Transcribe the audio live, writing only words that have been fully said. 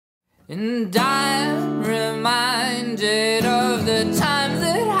And I'm reminded of the time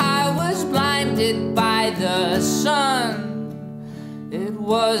that I was blinded by the sun. It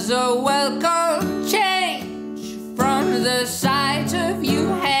was a welcome change from the sight of you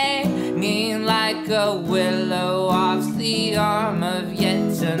hanging like a willow off the arm of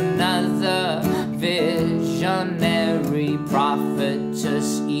yet another visionary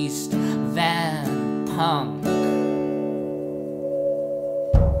prophetess, East Van Punk.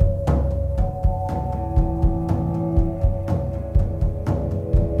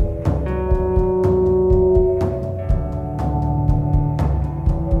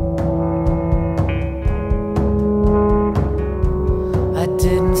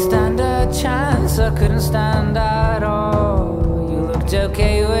 I couldn't stand at all. You looked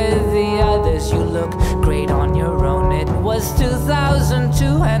okay with the others, you look great on your own. It was 2002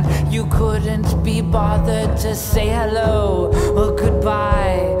 and you couldn't be bothered to say hello or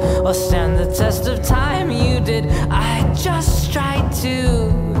goodbye or stand the test of time. You did. I just tried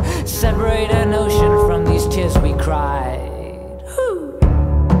to separate an ocean from these tears we cried. Whew.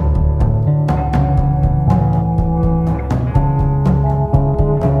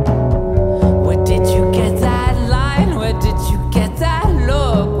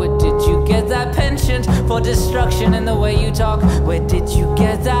 For destruction in the way you talk. Where did you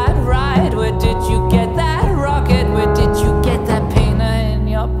get that ride? Where did you get that rocket? Where did you get that painter in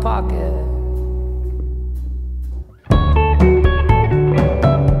your pocket?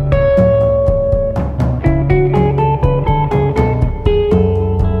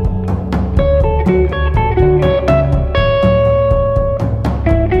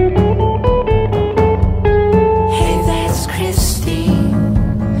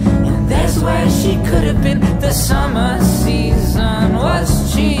 The summer season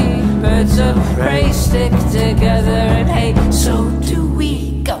was cheap. Birds of prey stick together, and hey, so do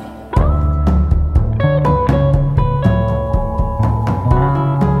we. Go.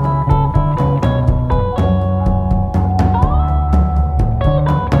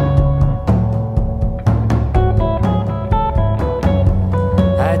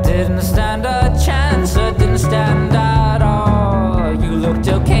 I didn't stand a chance, I didn't stand at all. You looked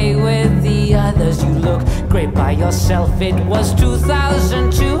okay with the others, you looked great by yourself. It was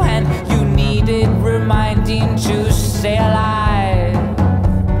 2002 and you needed reminding to stay alive.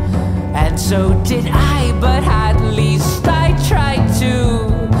 And so did I, but at least I tried to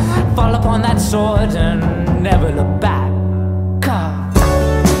fall upon that sword and never look back.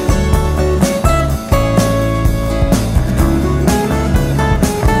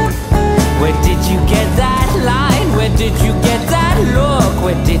 Where did you get that line? Where did you get that look?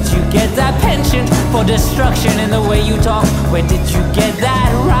 Where did you get that penchant for destruction in the way you talk? Where did you get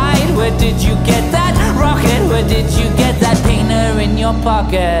that ride? Where did you get that rocket? Where did you get that painter in your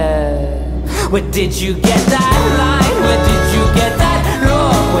pocket? Where did you get that line? Where did you get that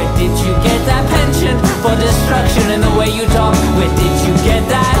look? Where did you get that penchant for destruction in the way you talk? Where did you get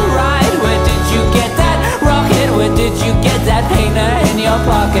that ride? Where did you get that rocket? Where did you get that painter